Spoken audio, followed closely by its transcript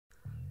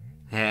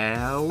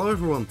Hello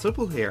everyone,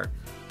 Triple here,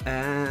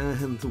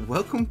 and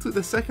welcome to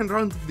the second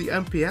round of the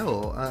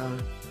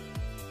MPL.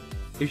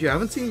 If you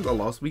haven't seen the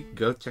last week,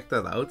 go check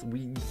that out.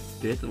 We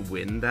did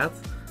win that,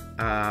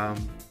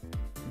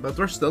 but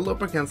we're still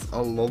up against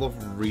a lot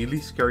of really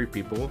scary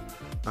people.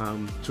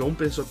 Chomp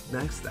is up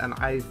next, and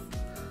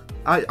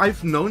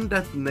I've known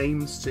that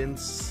name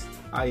since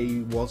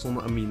I was on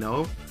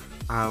Amino.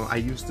 I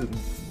used to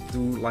do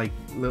like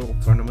little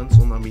tournaments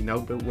on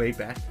Amino, but way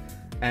back.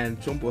 And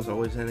Chomp was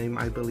always a name,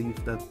 I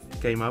believe, that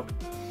came up.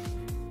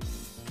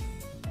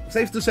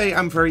 Safe to say,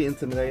 I'm very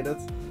intimidated.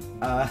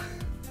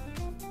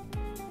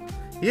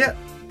 Yeah,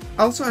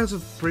 also has a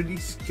pretty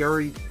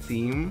scary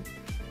theme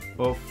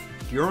of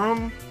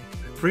Chomp,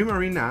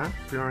 Primarina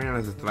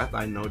is a threat,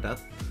 I know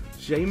that.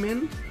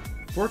 Shaman,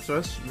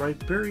 Fortress,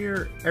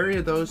 Rhyperior,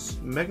 Ariados,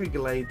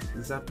 Megaglade,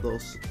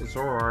 Zapdos,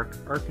 Zoroark,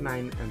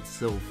 Arcanine, and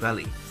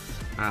Silvally.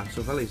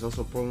 Silvally is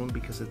also a problem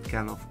because it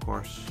can, of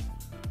course,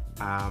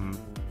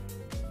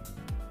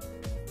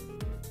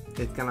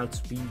 it can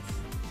outspeed.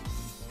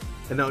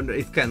 No,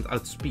 it can't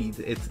outspeed.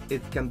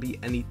 It can be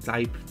any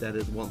type that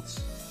it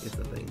wants. Is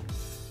the thing.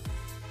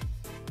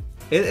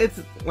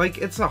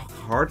 It's a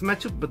hard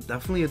matchup, but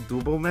definitely a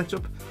doable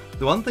matchup.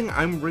 The one thing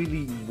I'm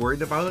really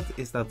worried about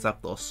is that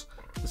Zapdos.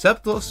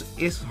 Zapdos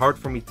is hard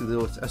for me to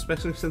deal with,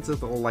 especially since it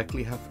will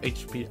likely have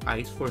HP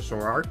Ice for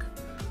Zoroark,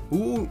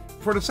 who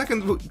for the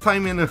second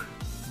time in a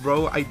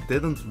row I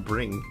didn't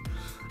bring.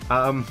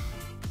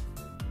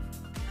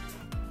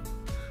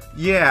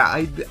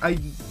 Yeah,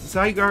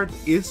 Zygarde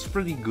is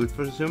pretty good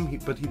for him,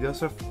 but he does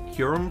have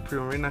Chomp,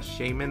 Primarina,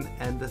 Shaman,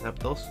 and the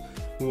Zapdos,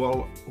 who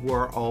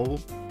are all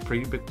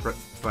pretty big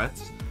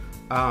threats.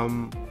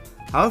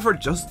 However,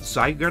 just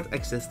Zygarde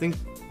existing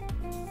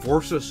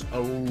forces a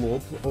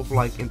lot of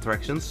like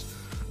interactions.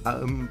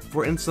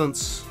 For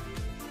instance,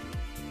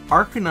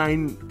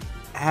 Arcanine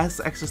has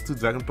access to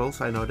Dragon Pulse,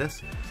 I know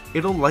this.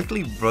 It'll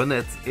likely run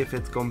it if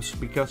it comes,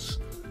 because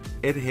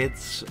it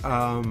hits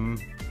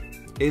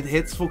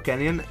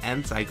Volcanion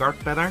and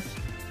Zygarde better.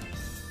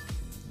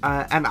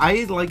 And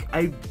I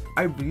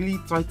really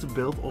try to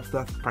build off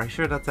that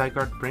pressure that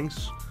Zygarde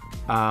brings.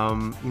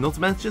 Not to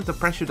mention the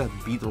pressure that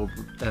Beetle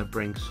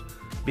brings.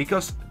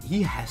 Because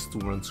he has to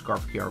run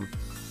Scarf Chomp.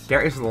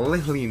 There is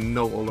literally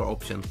no other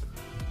option.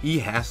 He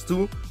has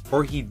to,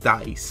 or he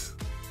dies.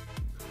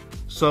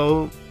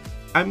 So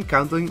I'm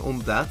counting on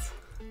that.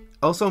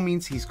 Also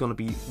means he's gonna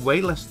be way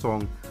less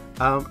strong.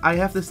 I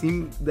have this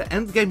team. The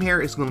end game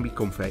here is gonna be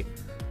Comfey.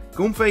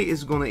 Comfey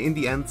is gonna in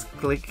the end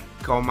click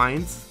Calm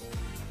Mind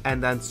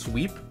and then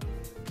sweep.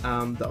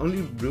 The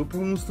only real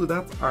problems to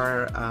that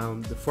are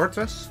the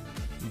Fortress,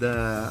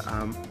 the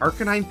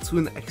Arcanine to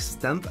an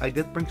extent. I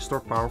did bring Store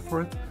Power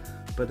for it,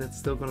 but it's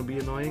still gonna be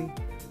annoying.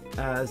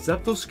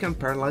 Zapdos can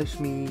paralyze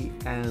me,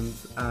 and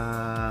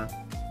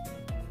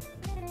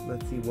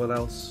let's see what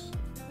else.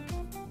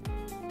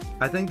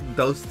 I think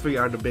those three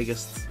are the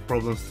biggest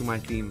problems to my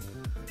team.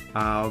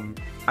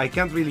 I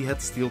can't really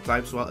hit Steel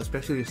types well,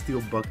 especially a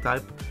Steel Bug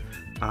type.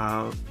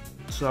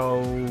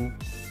 So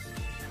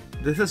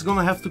this is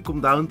gonna have to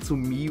come down to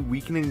me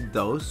weakening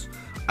those.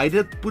 I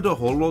did put a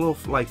whole lot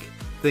of like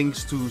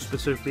things to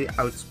specifically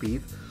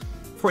outspeed.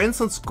 For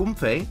instance,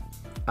 Comfey.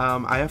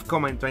 I have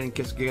Combine Training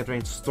Kiss, Giga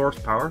Drain,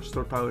 Stored Power.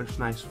 Stored Power is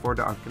nice for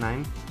the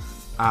Arcanine.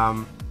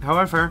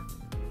 However,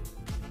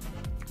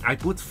 I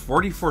put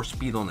 44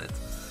 speed on it,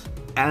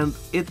 and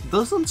it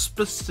doesn't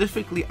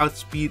specifically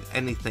outspeed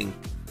anything.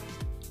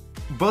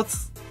 But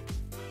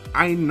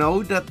I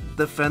know that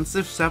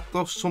defensive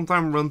Zapdos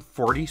sometimes run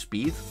 40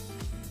 speed,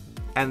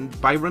 and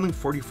by running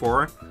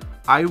 44,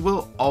 I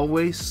will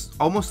almost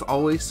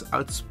always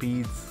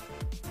outspeed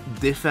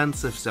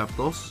defensive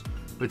Zapdos,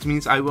 which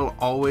means I will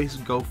always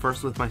go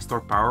first with my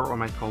Stored Power or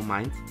my Calm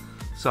Mind.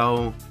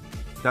 So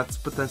that's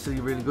potentially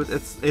really good.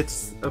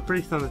 It's a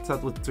pretty standard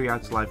set with 3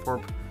 Outs Life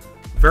Orb,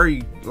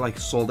 very like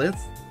solid.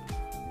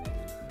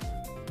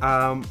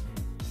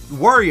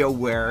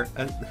 WarioWare,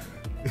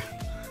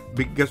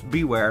 because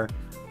Beware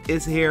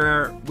is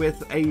here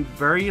with a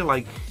very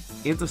like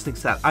interesting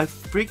set. I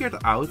figured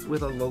out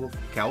with a lot of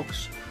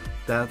calcs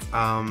that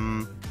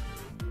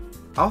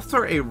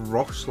after a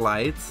rock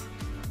slide,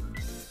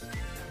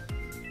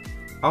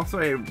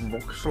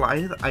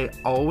 I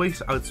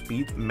always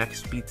outspeed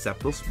max speed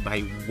Zapdos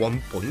by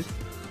 1 point.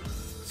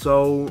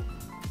 So,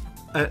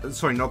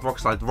 sorry, not rock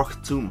slide,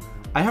 rock tomb.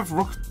 I have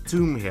rock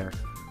tomb here.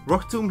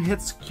 Rock tomb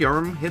hits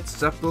Chomp, hits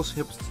Zapdos,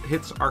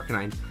 hits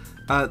Arcanine.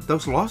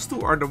 Those last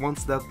two are the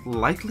ones that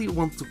likely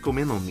want to come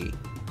in on me.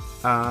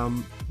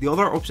 The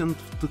other option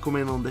to come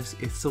in on this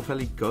is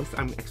Silvally Ghost.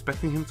 I'm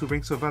expecting him to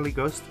bring Silvally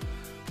Ghost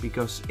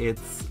because it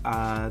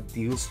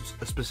deals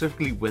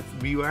specifically with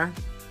Beware.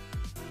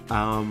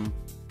 And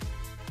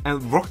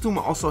Rock Tomb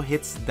also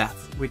hits that,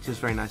 which is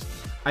very nice.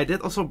 I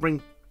did also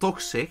bring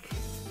Toxic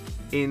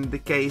in the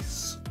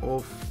case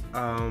of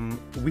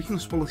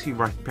Weakness Policy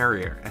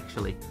Rhyperior,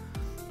 actually.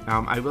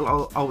 I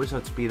will always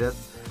outspeed it,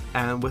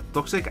 and with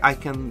Toxic I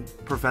can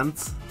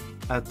prevent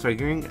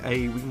triggering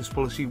a Weakness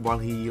Policy while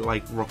he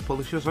like Rock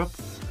Polishes up.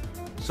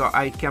 so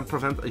I can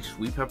prevent a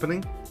sweep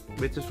happening,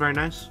 which is very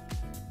nice.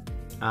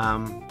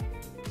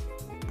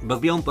 But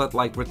beyond that,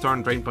 like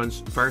return, drain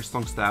punch, very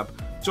strong stab,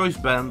 choice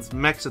band,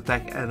 max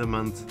attack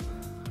element,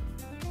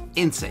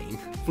 insane.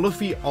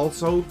 Fluffy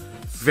also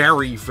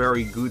very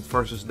good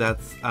versus that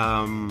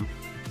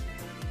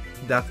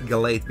that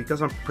Gallade,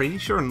 because I'm pretty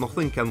sure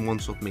nothing can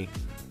one-shot me,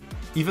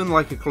 even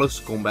like a close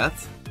combat.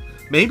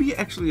 Maybe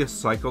actually a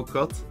Psycho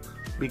Cut,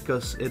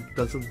 because it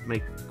doesn't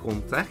make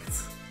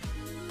contact,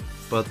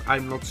 but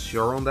I'm not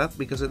sure on that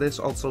because it is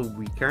also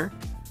weaker.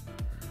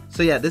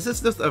 So yeah, this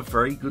is just a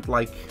very good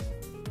like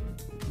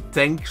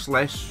tank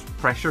slash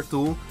pressure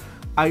tool.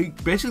 I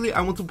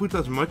want to put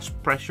as much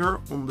pressure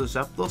on the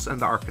Zapdos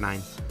and the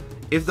Arcanine.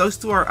 If those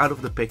two are out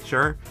of the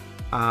picture,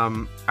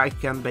 I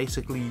can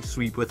basically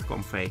sweep with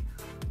Comfey.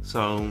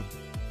 So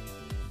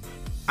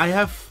I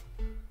have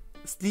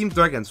Steam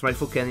Dragons, my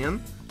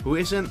Volcanion, who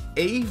is an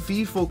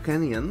AV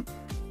Volcanion,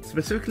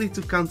 specifically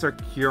to counter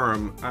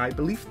Kyurem. I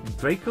believe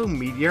Draco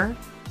Meteor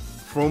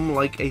from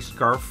like a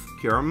Scarf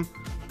Kyurem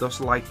does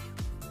like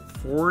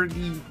 40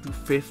 to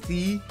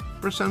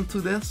 50% to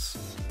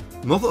this.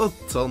 Not a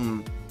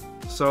ton.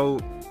 So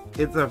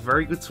it's a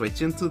very good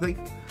switch into the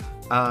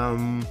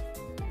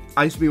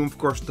Ice Beam of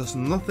course does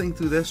nothing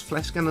to this,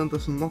 Flash Cannon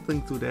does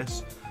nothing to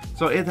this.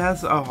 So it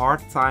has a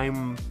hard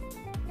time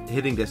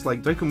hitting this.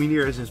 Like Draco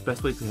Meteor is his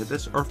best way to hit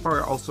this. Earth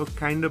Power also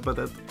kinda, but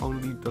it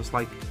only does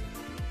like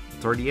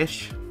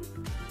 30-ish.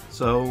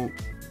 So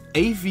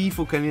AV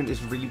Volcanion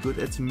is really good.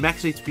 It's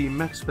max HP,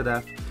 max speed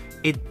F.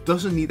 It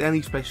doesn't need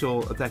any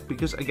special attack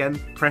because again,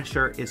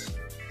 pressure is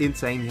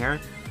insane here.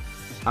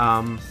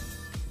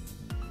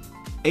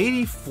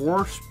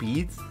 84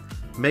 speed.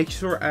 Make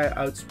sure I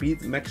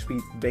outspeed max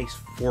speed base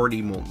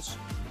 40 mons,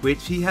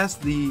 which he has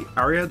the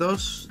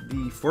Ariados,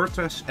 the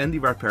Fortress and the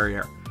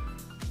Rhyperior.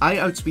 I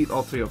outspeed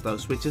all three of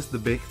those, which is the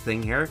big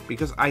thing here,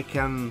 because I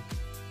can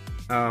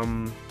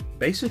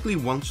basically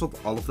one-shot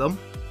all of them.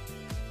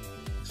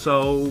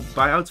 So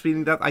by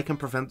outspeeding that, I can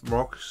prevent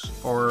rocks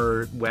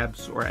or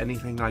webs or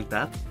anything like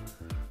that.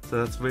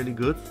 So that's really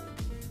good.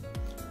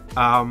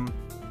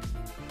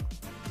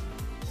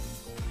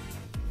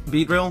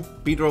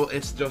 Beedrill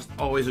is just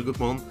always a good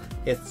one.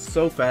 It's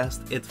so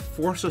fast, it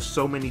forces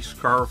so many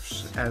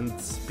scarves and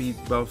speed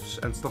buffs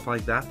and stuff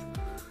like that.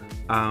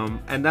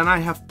 And then I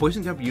have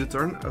Poison Jab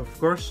U-turn, of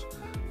course.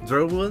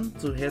 Drillbone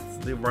to hit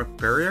the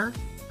Rhyperior.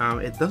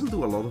 It doesn't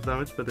do a lot of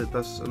damage, but it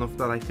does enough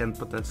that I can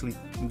potentially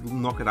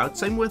knock it out.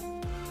 Same with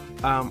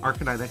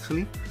Arcanine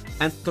actually.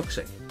 And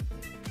Toxic.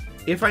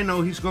 If I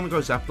know he's gonna go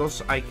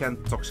Zapdos, I can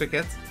Toxic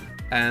it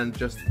and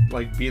just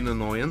like be an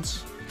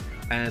annoyance.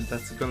 And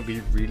that's gonna be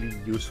really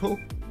useful.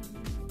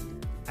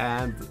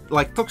 And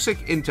like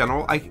Toxic in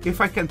general,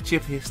 if I can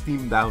chip his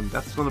team down,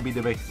 that's gonna be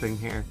the big thing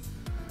here.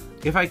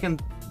 If I can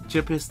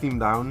chip his team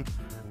down,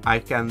 I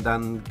can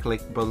then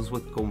click buttons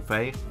with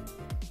Comfey.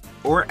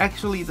 Or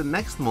actually the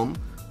next one,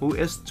 who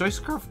is Choice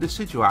Scarf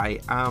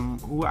Decidueye,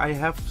 who I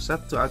have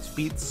set to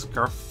outspeed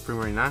Scarf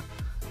Primarina.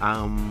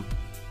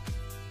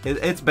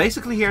 It's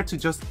basically here to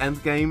just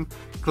endgame,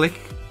 click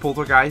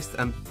Poltergeist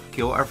and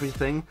kill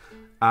everything.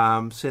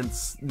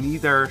 Since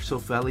neither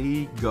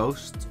Silvally,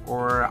 Ghost,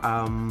 or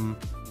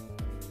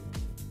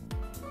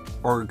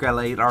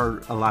Gallade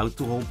are allowed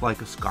to hold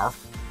like a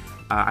Scarf,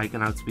 I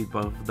can outspeed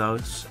both of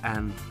those,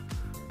 and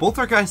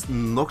Poltergeist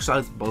knocks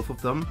out both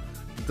of them.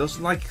 It does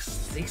like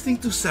 60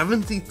 to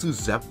 70 to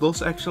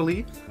Zapdos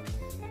actually.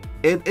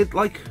 It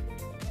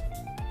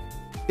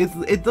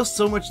does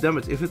so much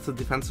damage. If it's a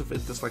defensive,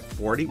 it does like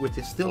 40, which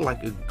is still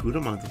like a good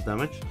amount of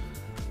damage.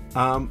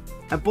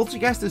 And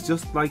Poltergeist is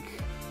just like,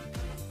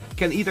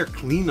 can either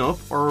clean up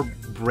or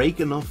break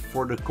enough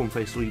for the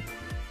Comfey sweep,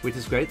 which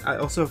is great. I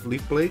also have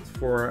Leaf Blade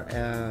for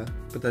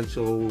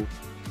potential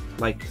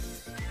like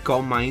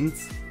Calm Mind.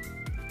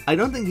 I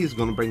don't think he's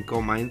gonna bring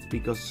Calm Mind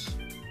because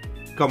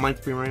Calm Mind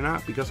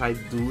Primarina, because I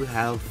do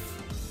have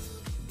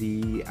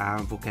the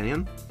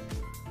Volcanion.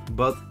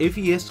 But if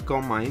he is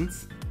Calm Mind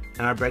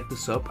and I break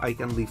this up, I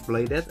can Leaf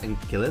Blade it and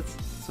kill it.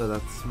 So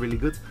that's really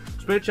good.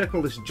 Spirit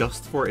Shackle is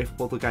just for if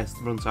Poltergeist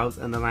runs out,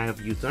 and then I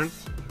have U-turn.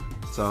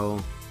 So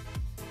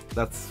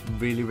that's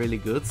really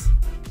good.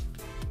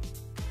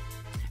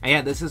 And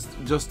yeah, this is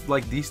just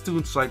like these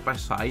two side by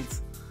side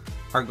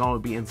are gonna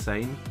be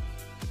insane.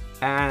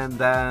 And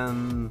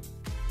then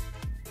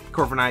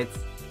Corviknight,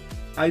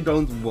 I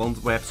don't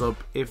want webs up.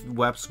 If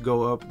webs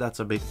go up, that's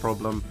a big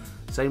problem.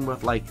 Same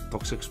with like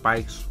Toxic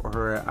Spikes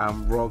or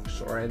rocks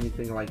or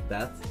anything like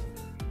that.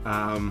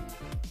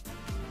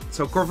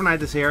 So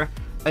Corviknight is here.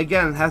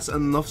 Again, has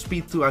enough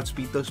speed to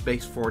outspeed those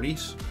base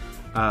 40s.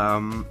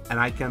 And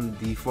I can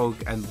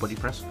defogue and body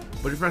press.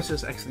 Body press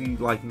is actually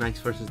like nice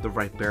versus the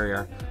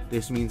Rhyperior.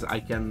 This means I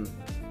can,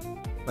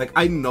 like,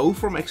 I know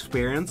from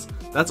experience.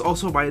 That's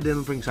also why I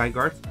didn't bring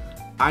Zygarde.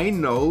 I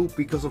know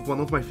because of one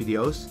of my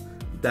videos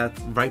that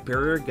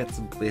Rhyperior gets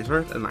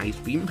Blizzard and Ice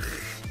Beam,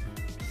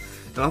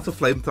 and also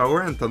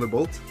Flamethrower and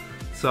Thunderbolt.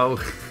 So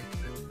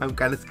I'm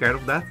kind of scared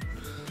of that.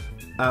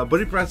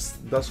 Body press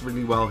does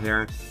really well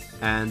here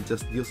and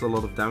just deals a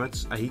lot of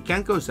damage. He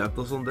can't go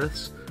Zapdos on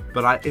this,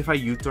 But if I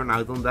U-turn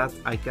out on that,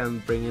 I can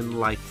bring in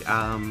like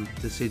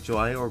the Sigil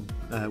or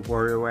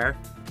Warrior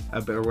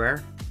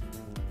Bearware,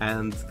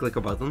 and click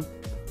a button.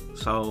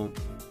 So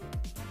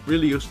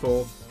really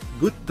useful.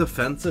 Good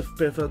defensive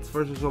pivot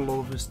versus a lot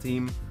of his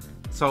team.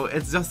 So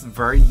it's just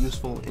very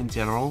useful in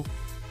general.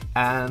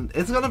 And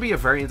it's gonna be a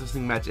very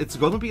interesting match. It's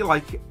gonna be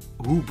like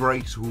who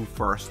breaks who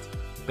first,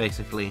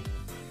 basically.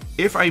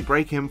 If I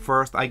break him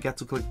first, I get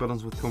to click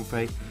buttons with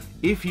Comfey.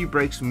 If he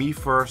breaks me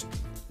first,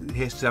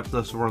 his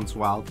Zapdos runs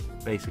wild,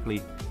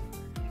 basically.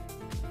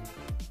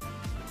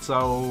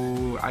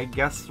 So I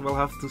guess we'll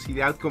have to see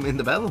the outcome in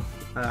the battle.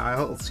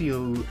 I'll see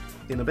you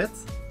in a bit.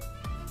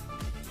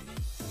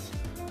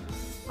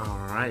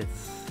 Alright.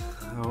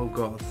 Oh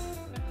god.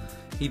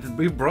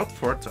 We brought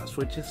Fortress,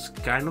 which is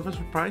kind of a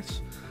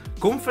surprise.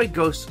 Comfey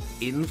goes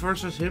in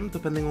versus him,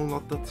 depending on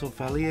what that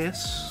Silvally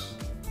is.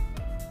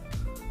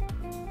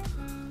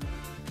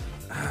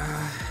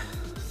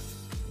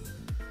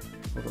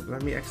 Hold up,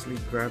 let me actually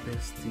grab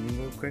his team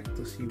real quick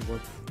to see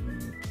what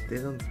he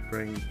didn't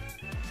bring.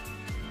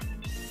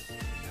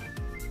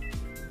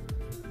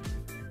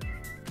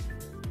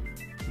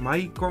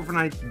 My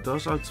Corviknight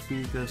does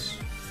outspeed his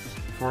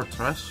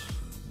Fortress.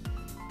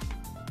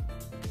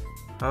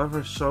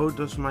 However, so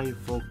does my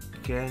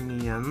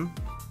Volcanion.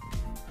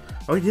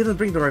 Oh, he didn't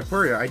bring the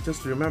Rhyperior, I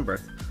just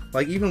remembered.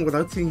 Like, even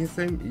without seeing his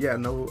name, yeah,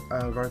 no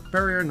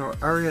Rhyperior, no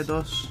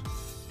Ariados.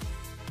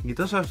 He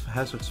does have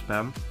Hazard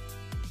Spam.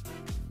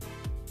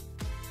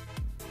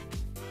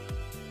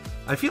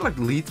 I feel like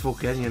lead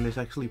Volcanion is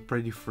actually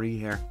pretty free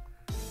here.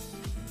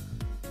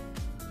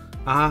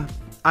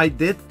 I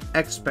did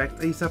expect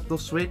a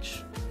Zapdos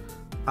switch.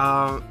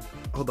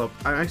 Hold up,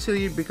 I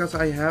actually, because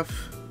I have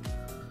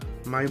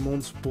my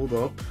mons pulled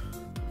up.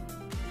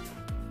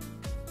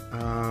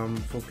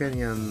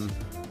 Volcanion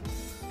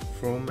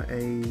from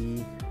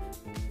a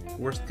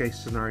worst case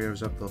scenario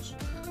Zapdos.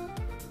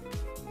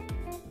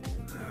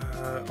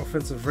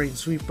 Offensive Rain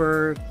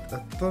Sweeper, a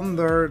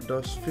Thunder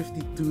does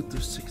 52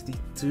 to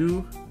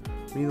 62.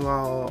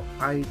 Meanwhile,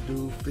 I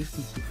do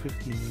 50 to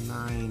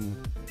 59.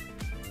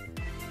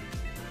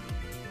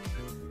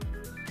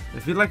 I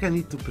feel like I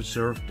need to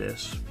preserve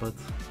this, but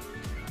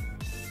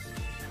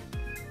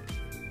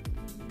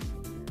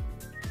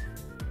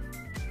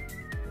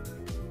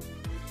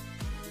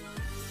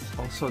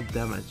also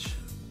damage.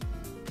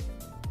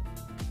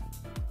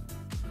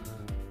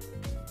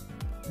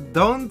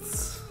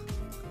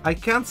 I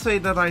can't say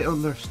that I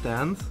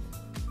understand.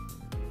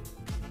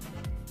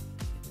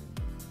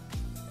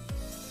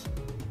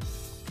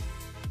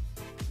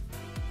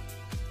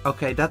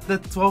 Okay, that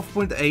did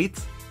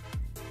 12.8,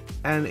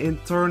 and in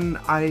turn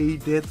I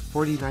did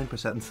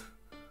 49%.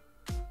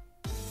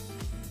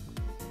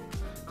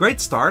 Great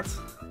start.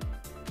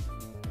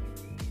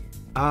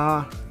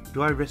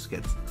 Do I risk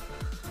it?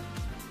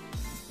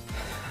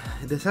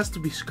 This has to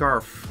be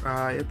Scarf.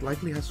 It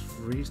likely has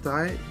Freeze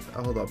Die.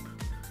 Hold up.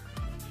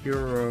 Here,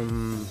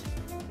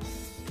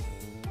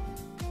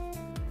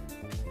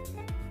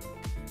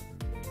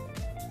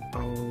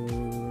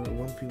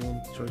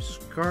 1v1 choice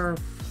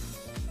Scarf.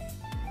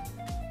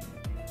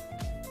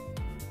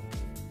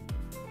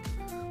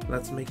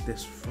 Let's make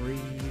this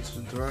Freeze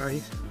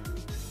Dry.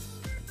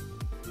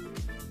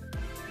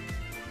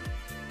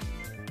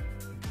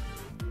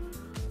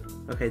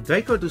 Okay,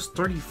 Draco does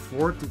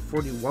 34 to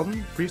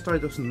 41, Freeze Dry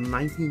does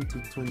 19 to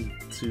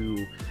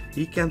 22.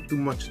 He can't do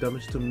much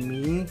damage to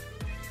me.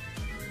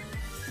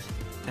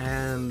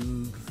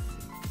 And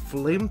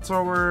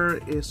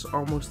Flamethrower is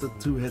almost a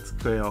 2-hit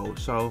KO,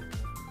 so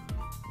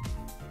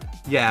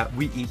yeah,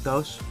 we eat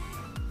those.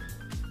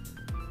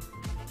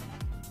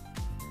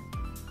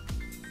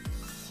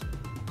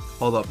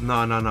 Hold up, no.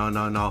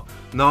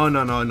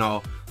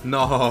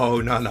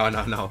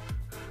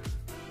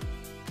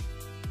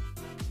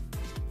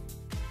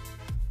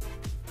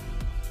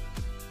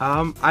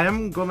 I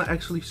am gonna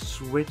actually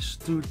switch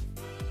to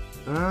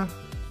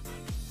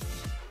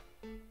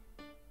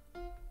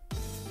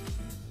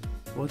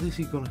what is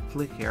he gonna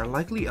click here?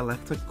 Likely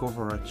electric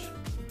coverage.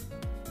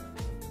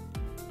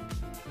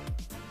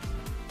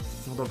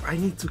 Hold up, I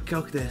need to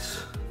calc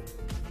this.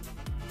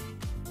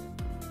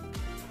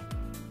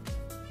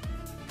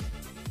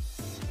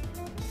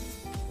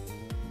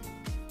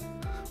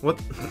 What?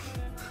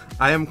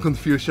 I am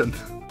confusion.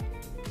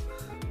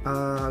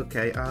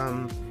 Okay,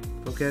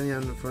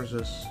 Volcanion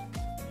versus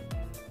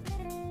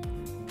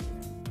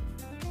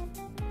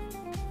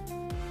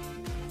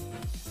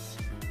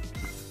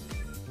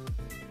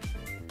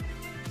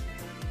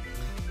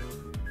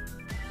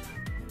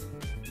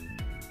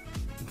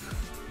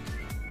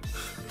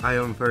I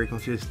am very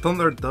confused.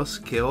 Thunder does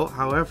kill,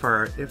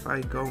 however, if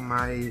I go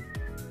my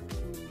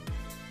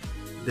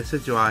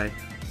Decidueye,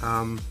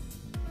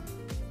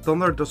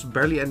 Thunder does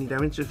barely any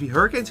damage. If he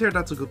Hurricanes here,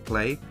 that's a good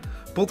play.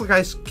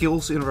 Poltergeist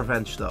kills in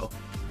revenge though.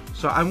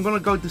 So I'm gonna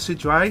go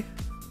Decidueye.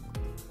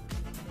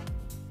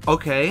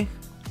 Okay.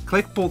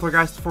 Click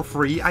Poltergeist for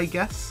free, I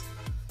guess.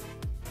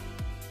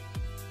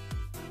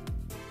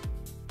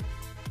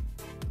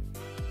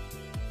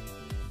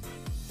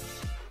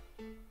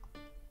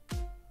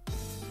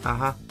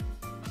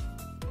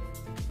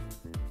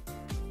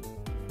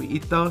 We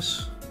eat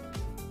those.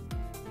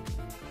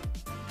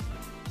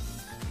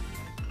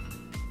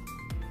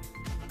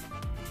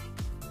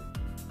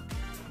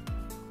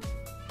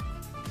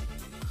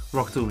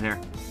 Rock Tomb here.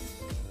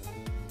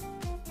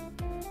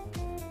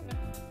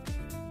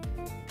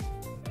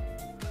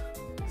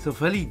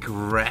 Sylveli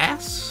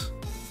grass?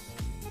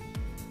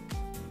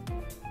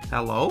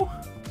 Hello?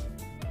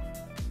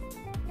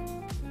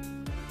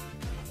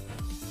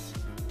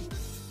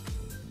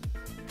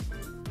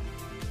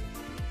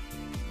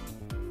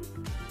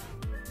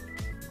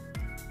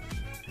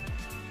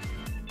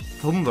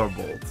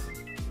 Thunderbolt.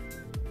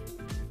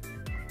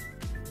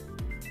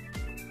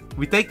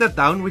 We take that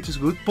down, which is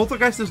good.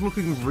 Poltergeist is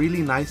looking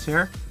really nice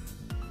here.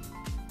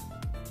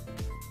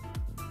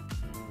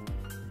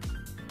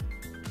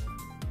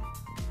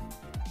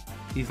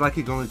 He's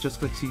likely gonna just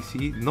click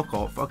CC. Knock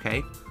off,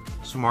 okay.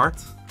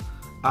 Smart.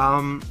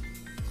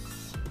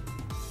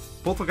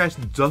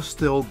 Poltergeist does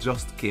still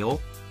just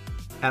kill.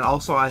 And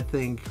also I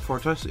think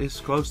Fortress is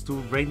close to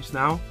range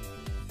now.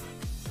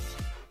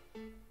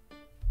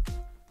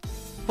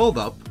 Hold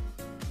up.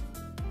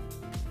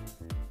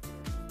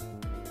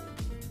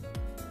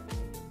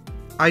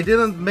 I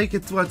didn't make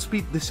it to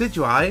outspeed the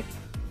Decidueye.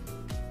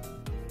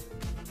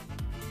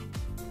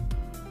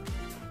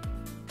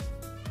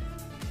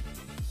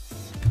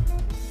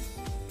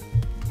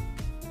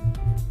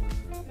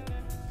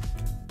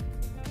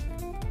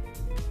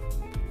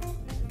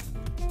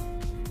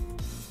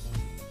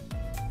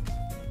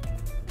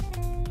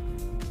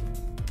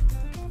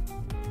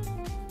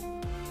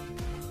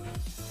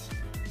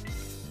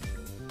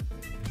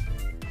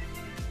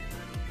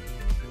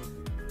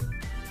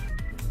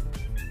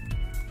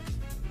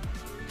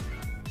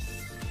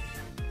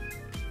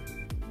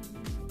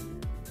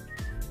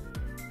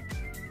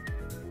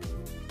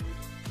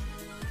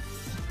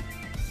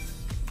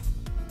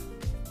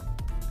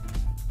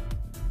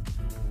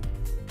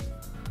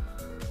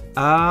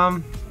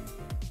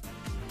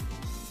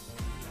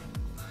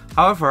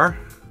 However,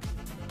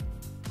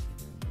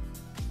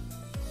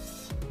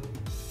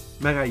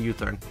 Mega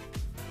U-turn.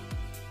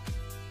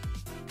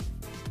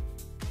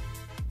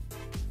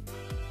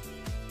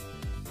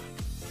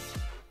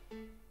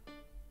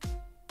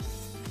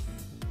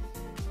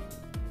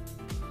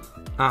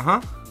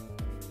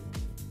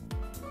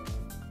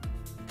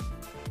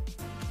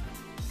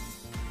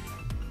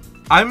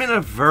 I'm in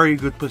a very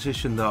good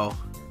position though.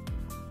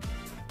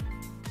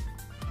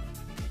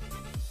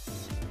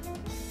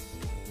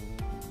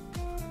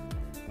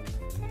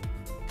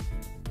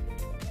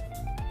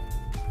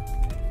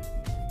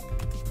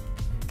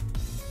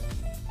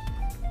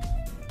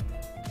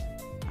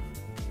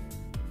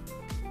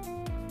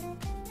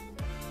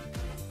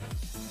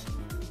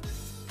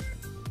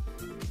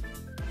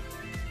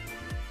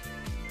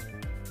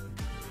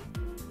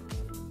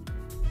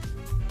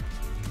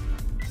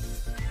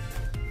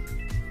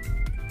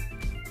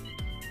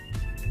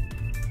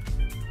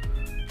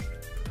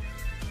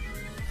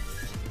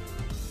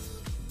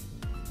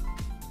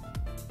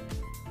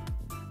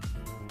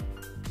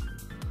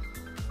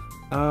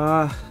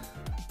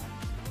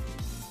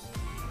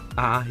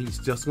 He's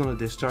just gonna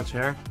discharge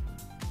here.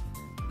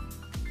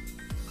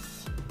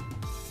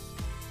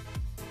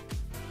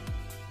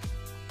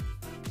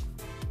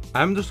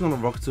 I'm just gonna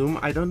Rock Tomb.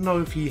 I don't know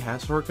if he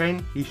has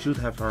Hurricane. He should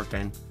have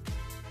Hurricane.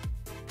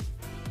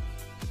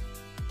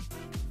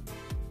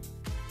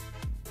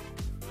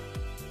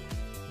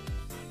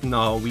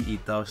 No, we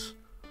eat those.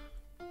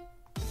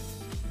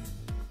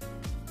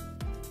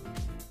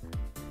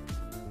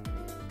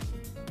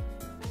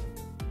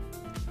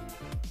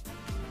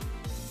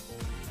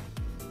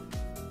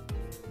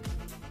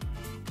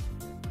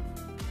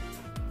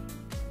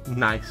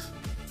 Nice.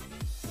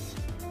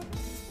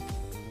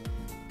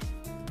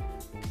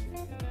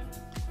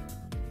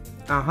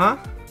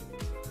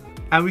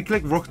 And we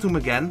click Rock Tomb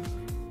again.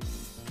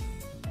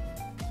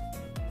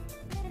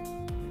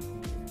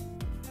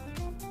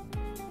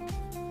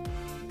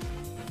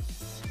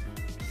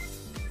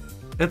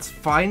 It's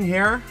fine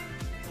here.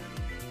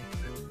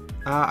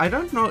 I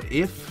don't know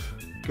if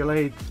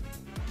Glade...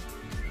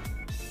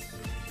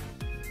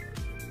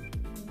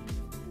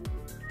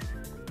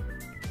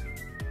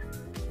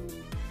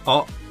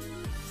 Oh.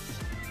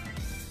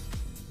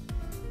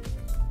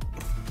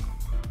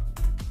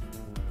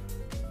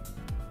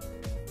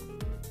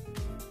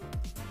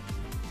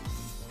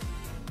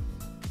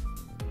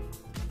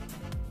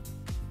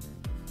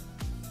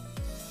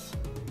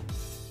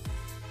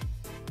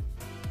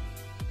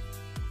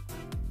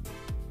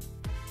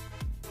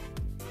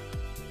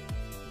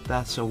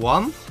 That's a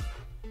 1.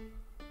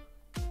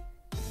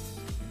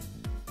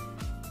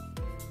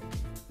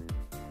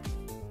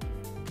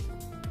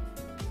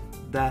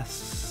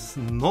 That's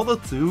not a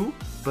 2,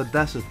 but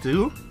that's a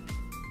 2.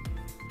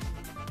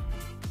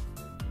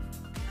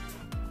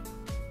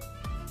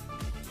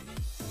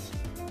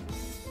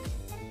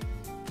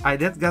 I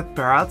did get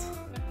parried,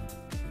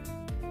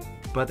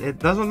 but it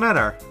doesn't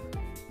matter.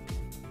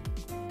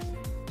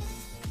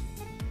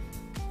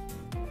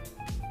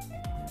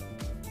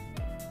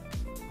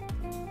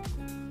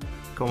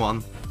 Come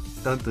on,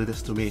 don't do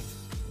this to me.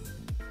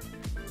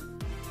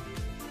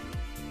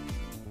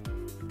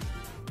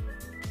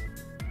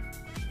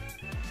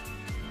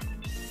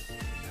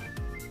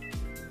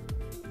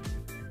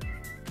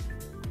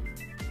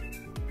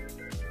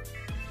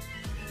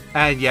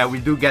 And yeah, we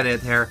do get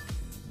it here.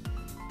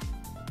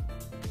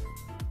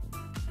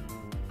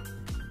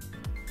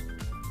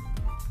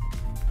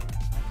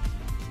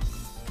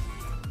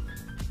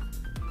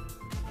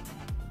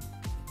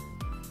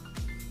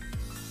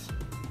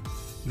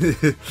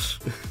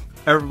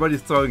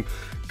 Everybody's throwing.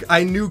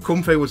 I knew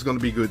Comfey was gonna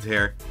be good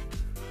here.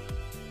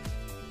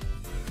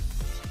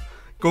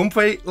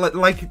 Comfey,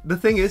 like, the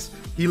thing is,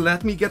 he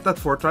let me get that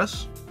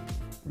Fortress,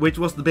 which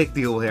was the big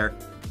deal here.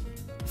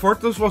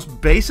 Fortress was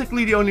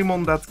basically the only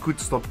mon that could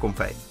stop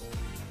Comfey.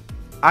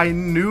 I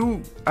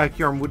knew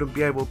Kjarm wouldn't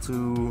be able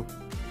to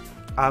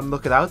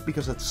knock it out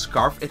because it's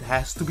Scarf. It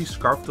has to be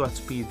Scarf to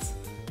outspeed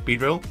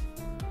Speedrill.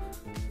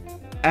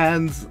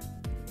 And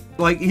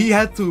like, he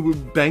had to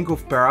bank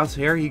off Paras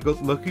here. He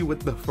got lucky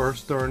with the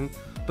first turn.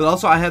 But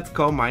also I had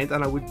Calm Mind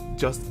and I would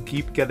just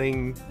keep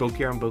getting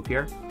bulkier and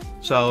bulkier.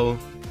 So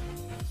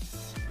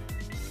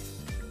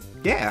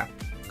yeah,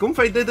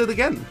 Comfey did it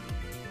again.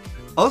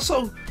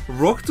 Also,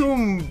 Rock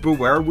Tomb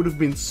Beware would have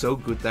been so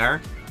good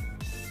there.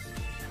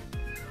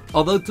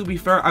 Although, to be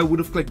fair, I would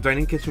have clicked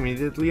Draining Kiss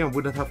immediately and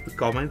wouldn't have the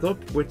Calm Mind up,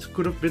 which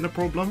could have been a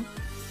problem.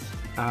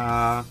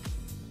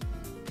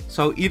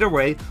 So either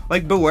way,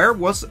 like, Beware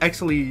was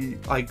actually,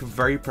 like,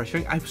 very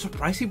pressuring. I'm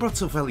surprised he brought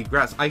Sylvally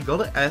Grass. I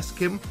gotta ask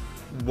him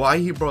why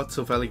he brought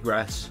Sylvally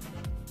Grass.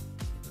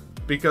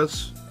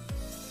 Because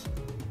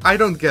I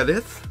don't get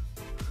it.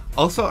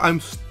 Also,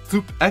 I'm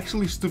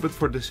actually stupid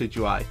for this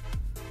UI.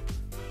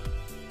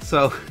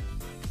 So,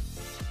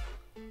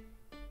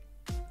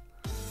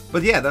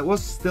 but yeah, that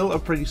was still a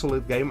pretty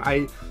solid game.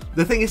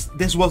 The thing is,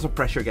 this was a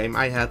pressure game.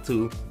 I had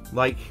to,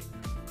 like,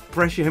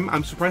 pressure him.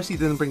 I'm surprised he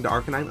didn't bring the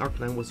Arcanine.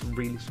 Arcanine was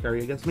really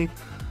scary against me.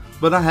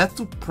 But I had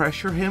to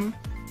pressure him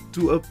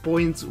to a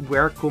point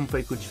where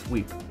Comfey could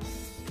sweep.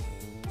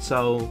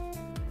 So,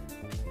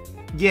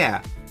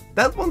 yeah,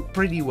 that went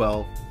pretty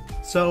well.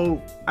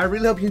 So, I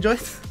really hope you enjoyed,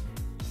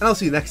 and I'll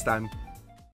see you next time.